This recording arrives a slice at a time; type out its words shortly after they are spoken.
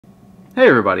Hey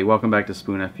everybody, welcome back to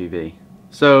Spoon FPV.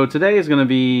 So today is going to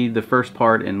be the first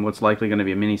part in what's likely going to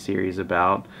be a mini-series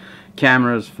about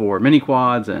cameras for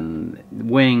mini-quads and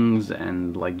wings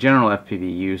and like general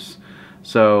FPV use.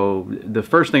 So the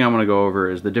first thing I want to go over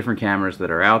is the different cameras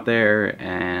that are out there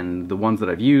and the ones that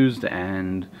I've used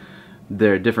and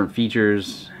their different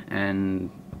features,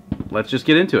 and let's just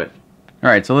get into it.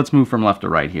 Alright, so let's move from left to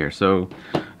right here. So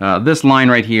this line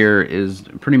right here is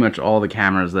pretty much all the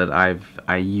cameras that I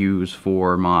use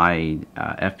for my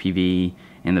FPV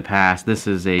in the past. This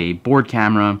is a board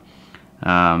camera,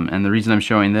 and the reason I'm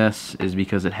showing this is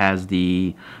because it has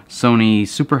the Sony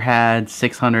SuperHAD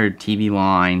 600 TV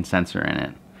line sensor in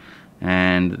it.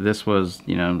 And this was,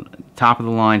 you know, top of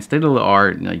the line, state of the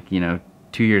art, like, you know,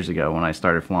 2 years ago when I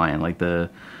started flying, like the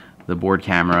board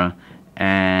camera.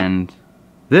 And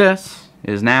this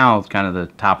is now kind of the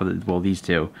top of the, well, these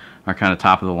two are kind of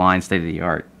top of the line, state of the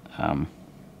art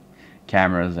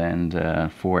cameras and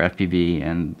for FPV,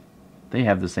 and they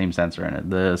have the same sensor in it,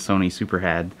 the Sony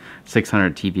SuperHAD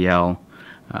 600 TVL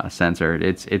sensor.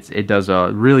 It does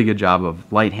a really good job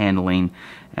of light handling,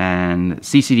 and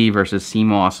CCD versus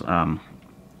CMOS.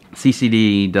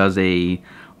 CCD does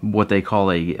what they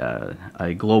call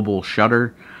a global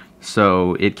shutter,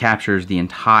 so it captures the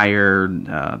entire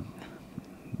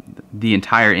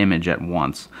image at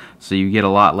once, so you get a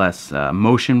lot less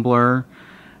motion blur.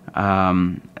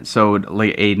 So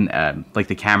like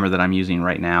the camera that I'm using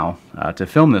right now to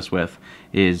film this with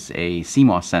is a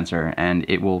CMOS sensor, and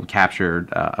it will capture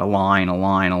a line,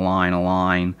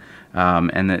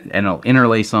 and it'll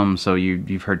interlace them. So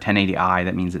you've heard 1080i,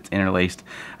 that means it's interlaced.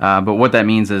 But what that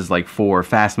means is, like, for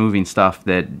fast moving stuff,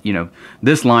 that, you know,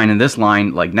 this line and this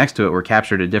line, like next to it, were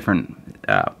captured at different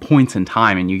points in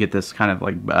time, and you get this kind of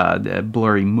like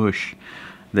blurry mush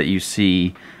that you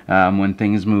see when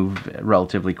things move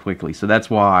relatively quickly. So that's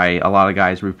why a lot of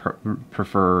guys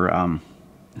prefer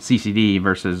CCD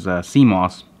versus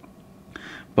CMOS.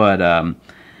 But and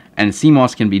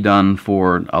CMOS can be done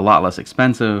for a lot less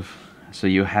expensive. So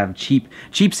you have cheap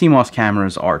CMOS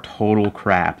cameras are total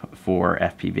crap for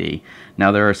FPV.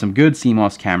 Now there are some good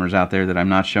CMOS cameras out there that I'm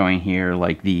not showing here,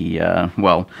 like the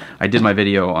well, I did my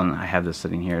video on, I have this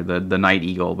sitting here, the Night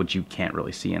Eagle, which you can't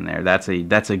really see in there. That's a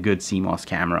good CMOS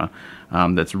camera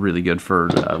that's really good for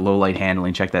low light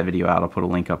handling. Check that video out. I'll put a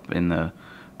link up in the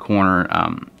corner.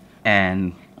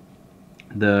 And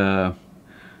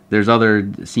there's other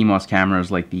CMOS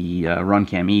cameras like the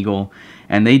Runcam Eagle,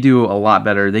 and they do a lot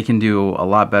better. They can do a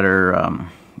lot better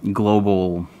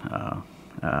global,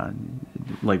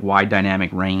 like wide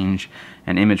dynamic range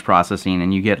and image processing,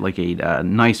 and you get like a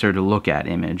nicer to look at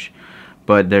image.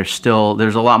 But there's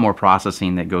a lot more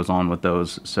processing that goes on with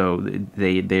those, so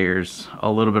there's a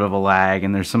little bit of a lag,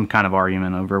 and there's some kind of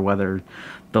argument over whether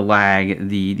the lag,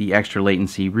 the extra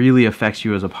latency, really affects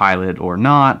you as a pilot or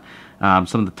not.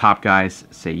 Some of the top guys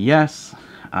say yes.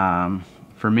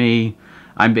 For me,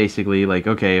 I'm basically like,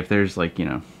 okay, if there's, like, you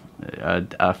know,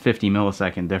 a 50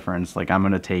 millisecond difference, like, I'm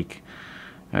gonna take,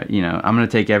 you know, I'm gonna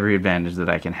take every advantage that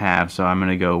I can have. So I'm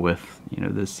gonna go with, you know,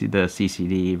 the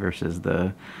CCD versus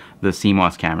the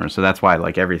CMOS camera. So that's why,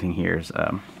 like, everything here is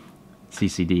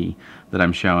CCD that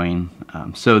I'm showing.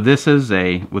 So this is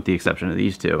with the exception of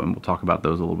these two, and we'll talk about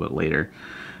those a little bit later.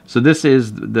 So this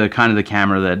is the kind of the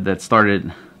camera that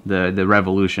started the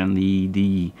revolution,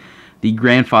 the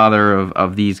grandfather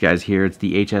of these guys here. It's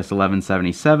the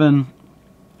HS1177,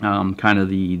 kind of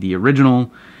the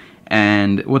original.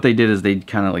 And what they did is they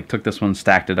kind of like took this one,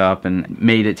 stacked it up, and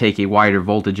made it take a wider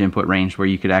voltage input range, where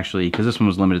you could actually, because this one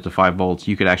was limited to 5 volts,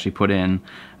 you could actually put in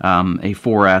a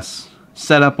 4S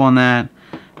setup on that,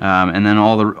 and then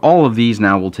all of these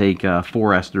now will take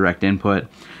 4S direct input.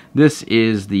 This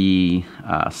is the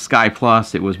Sky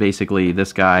Plus. It was basically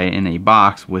this guy in a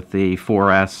box with the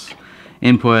 4S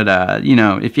input. You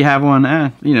know, if you have one,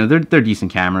 you know, they're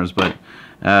decent cameras, but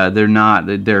they're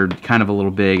kind of a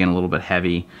little big and a little bit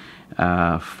heavy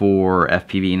for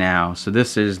FPV now. So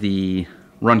this is the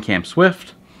Runcam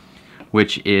Swift,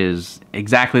 which is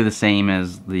exactly the same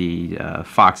as the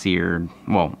Fox Ear.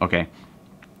 Well, okay,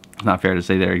 it's not fair to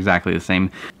say they're exactly the same.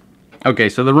 Okay,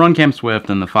 so the Runcam Swift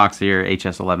and the Fox Ear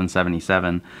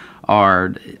HS1177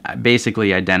 are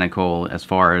basically identical as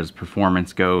far as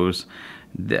performance goes.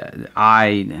 The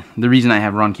reason I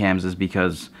have Runcams is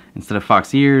because instead of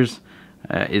Fox Ears,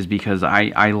 is because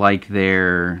I like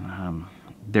their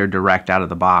direct out of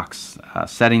the box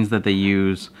settings that they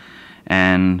use,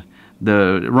 and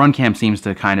the Runcam seems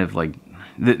to kind of like,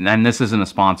 and this isn't a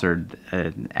sponsored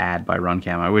ad by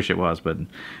Runcam. I wish it was, but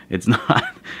it's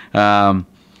not.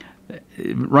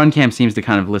 Runcam seems to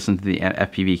kind of listen to the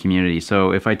FPV community.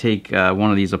 So if I take one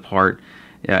of these apart,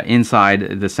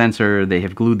 inside the sensor, they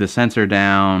have glued the sensor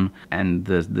down, and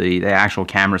the actual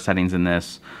camera settings in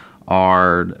this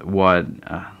are what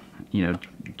you know,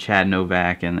 Chad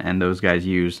Novak and those guys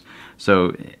use.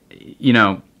 So, you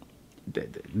know,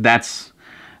 that's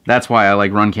why I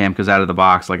like RunCam, because out of the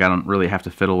box, like, I don't really have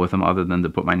to fiddle with them other than to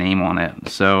put my name on it.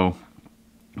 So,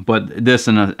 but this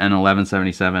and an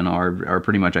 1177 are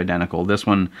pretty much identical. This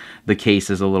one, the case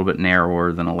is a little bit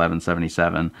narrower than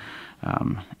 1177.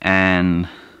 And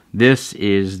this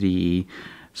is the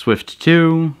Swift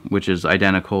 2, which is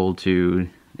identical to,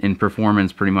 in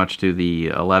performance, pretty much to the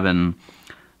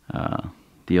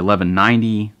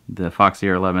 1190, the Fox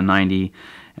Sierra 1190.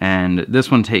 And this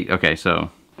one okay,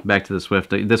 so back to the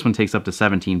Swift. This one takes up to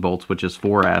 17 volts, which is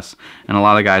 4S, and a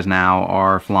lot of guys now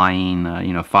are flying,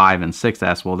 you know, 5 and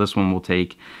 6S. Well, this one will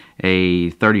take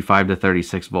a 35 to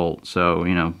 36 volt. So,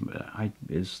 you know,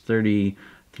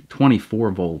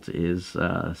 24 volt is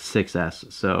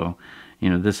 6S. So, you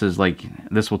know, this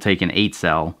will take an 8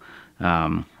 cell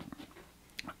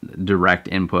direct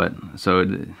input. So,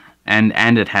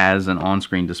 and it has an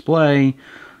on-screen display.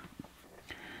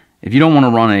 If you don't want to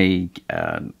run a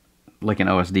like an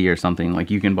OSD or something, like,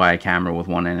 you can buy a camera with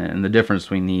one in it, and the difference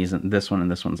between this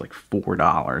one's like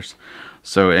 $4.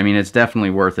 So, I mean, it's definitely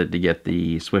worth it to get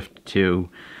the Swift 2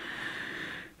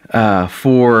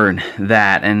 for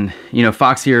that. And, you know,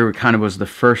 Fox Sierra kind of was the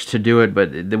first to do it,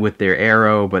 but with their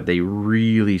Arrow, but they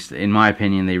really, in my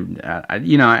opinion, they,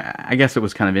 you know, I guess it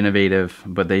was kind of innovative,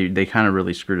 but they kind of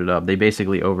really screwed it up. They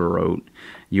basically overwrote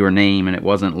your name, and it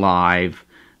wasn't live.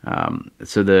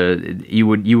 So you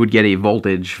would get a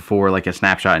voltage for like a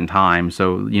snapshot in time.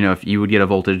 So, you know, if you would get a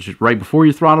voltage right before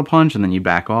you throttle punch, and then you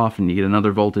back off, and you get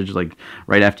another voltage like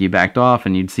right after you backed off,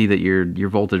 and you'd see that your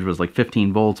voltage was like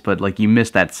 15 volts, but like you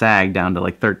missed that sag down to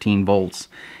like 13 volts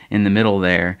in the middle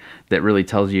there. That really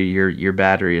tells you your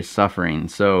battery is suffering.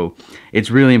 So it's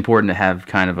really important to have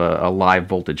kind of a live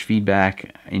voltage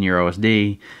feedback in your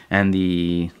OSD, and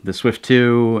the Swift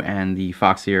 2 and the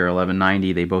Fox Sierra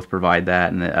 1190, they both provide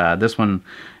that. And this one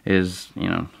is, you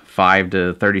know, 5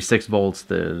 to 36 volts.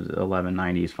 The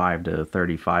 1190 is 5 to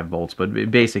 35 volts, but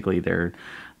basically they're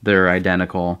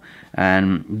identical.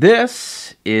 And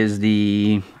this is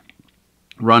the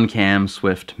RunCam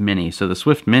Swift Mini. So the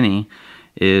Swift Mini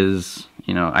is,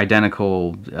 you know,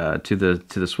 identical to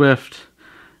the Swift,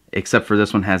 except for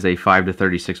this one has a 5 to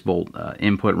 36 volt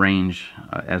input range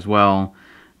as well.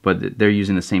 But they're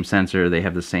using the same sensor. They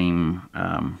have the same,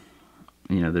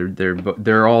 you know,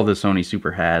 they're all the Sony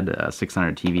Superhead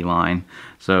 600 TV line.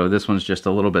 So this one's just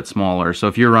a little bit smaller. So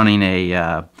if you're running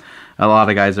a lot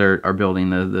of guys are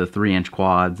building the 3-inch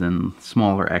quads and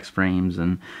smaller X frames,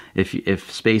 and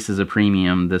if space is a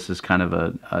premium, this is kind of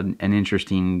an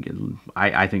interesting.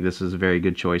 I think this is a very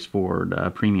good choice for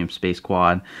a premium space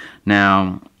quad.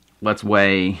 Now let's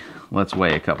weigh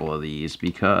a couple of these,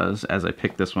 because as I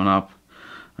pick this one up,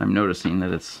 I'm noticing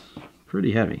that it's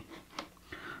pretty heavy.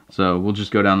 So we'll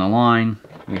just go down the line.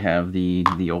 We have the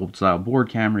old style board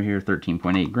camera here,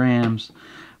 13.8 grams.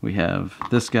 We have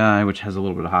this guy, which has a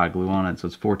little bit of hot glue on it, so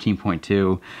it's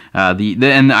 14.2.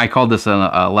 And I called this a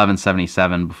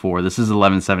 1177 before. This is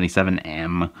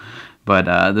 1177M,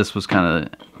 but this was kind of,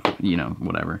 you know,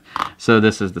 whatever. So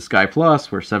this is the Sky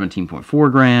Plus, we're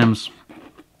 17.4 grams.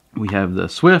 We have the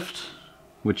Swift,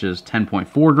 which is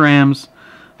 10.4 grams,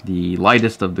 the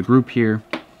lightest of the group here.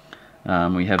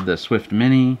 We have the Swift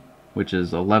Mini, which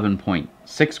is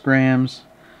 11.6 grams.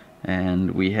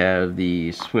 And we have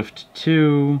the Swift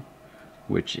 2,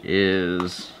 which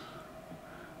is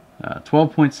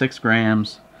 12.6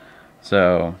 grams.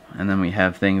 So, and then we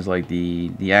have things like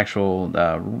the actual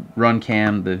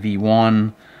RunCam, the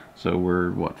V1. So we're,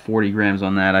 what, 40 grams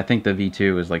on that. I think the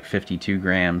V2 is like 52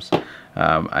 grams.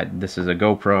 This is a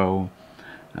GoPro,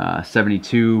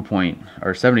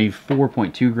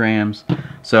 74.2 grams.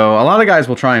 So a lot of guys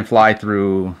will try and fly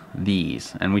through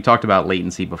these, and we talked about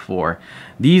latency before.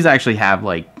 These actually have,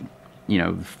 like, you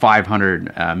know,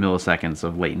 500 milliseconds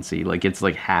of latency. Like, it's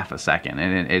like half a second,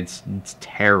 and it's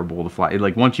terrible to fly.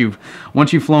 Like, once you've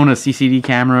flown a CCD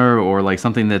camera or like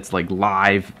something that's like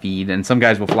live feed, and some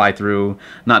guys will fly through,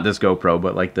 not this GoPro,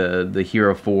 but like the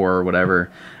Hero 4 or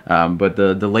whatever. But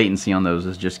the latency on those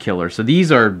is just killer. So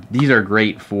these are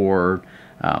great for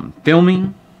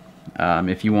filming.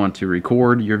 If you want to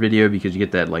record your video, because you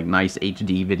get that like nice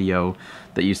HD video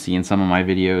that you see in some of my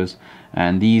videos.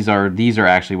 And these are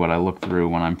actually what I look through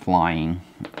when I'm flying.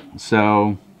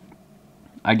 So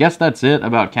I guess that's it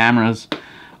about cameras,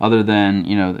 other than,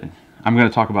 you know, I'm going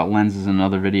to talk about lenses in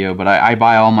another video, but I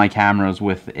buy all my cameras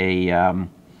with a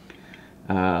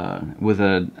with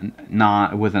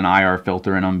an IR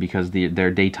filter in them because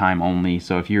they're daytime only.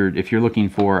 So if you're looking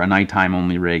for a nighttime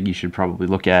only rig, you should probably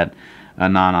look at a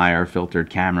non-IR filtered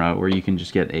camera, or you can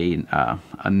just get a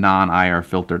non-IR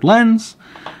filtered lens,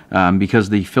 because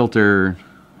the filter,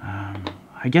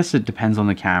 I guess it depends on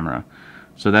the camera,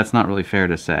 so that's not really fair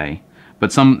to say.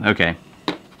 But okay,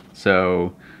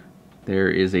 so there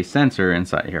is a sensor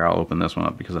inside here. I'll open this one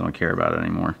up because I don't care about it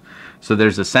anymore. So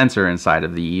there's a sensor inside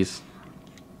of these.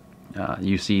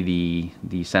 You see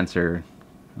the sensor.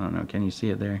 I don't know, can you see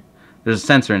it there? There's a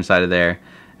sensor inside of there,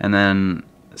 and then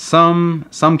some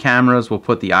cameras will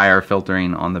put the IR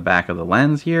filtering on the back of the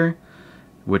lens here,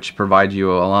 which provides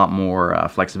you a lot more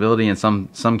flexibility, and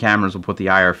some cameras will put the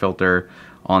IR filter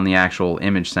on the actual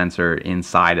image sensor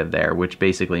inside of there, which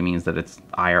basically means that it's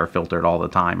IR filtered all the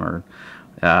time. Or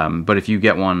but if you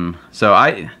get one, so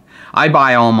I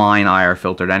buy all mine IR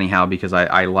filtered anyhow because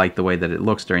I like the way that it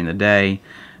looks during the day,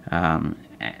 and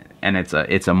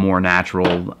it's a more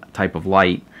natural type of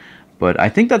light. But I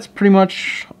think that's pretty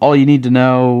much all you need to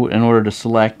know in order to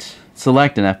select an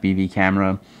FPV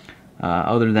camera,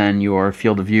 other than your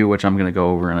field of view, which I'm going to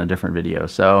go over in a different video.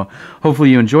 So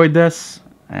hopefully you enjoyed this,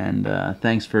 and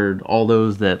thanks for all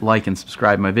those that like and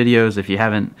subscribe my videos. If you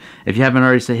haven't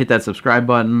already hit that subscribe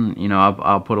button, you know,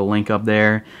 I'll put a link up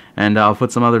there, and I'll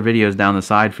put some other videos down the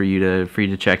side for you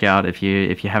to check out if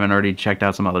you haven't already checked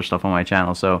out some other stuff on my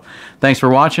channel. So thanks for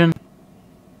watching.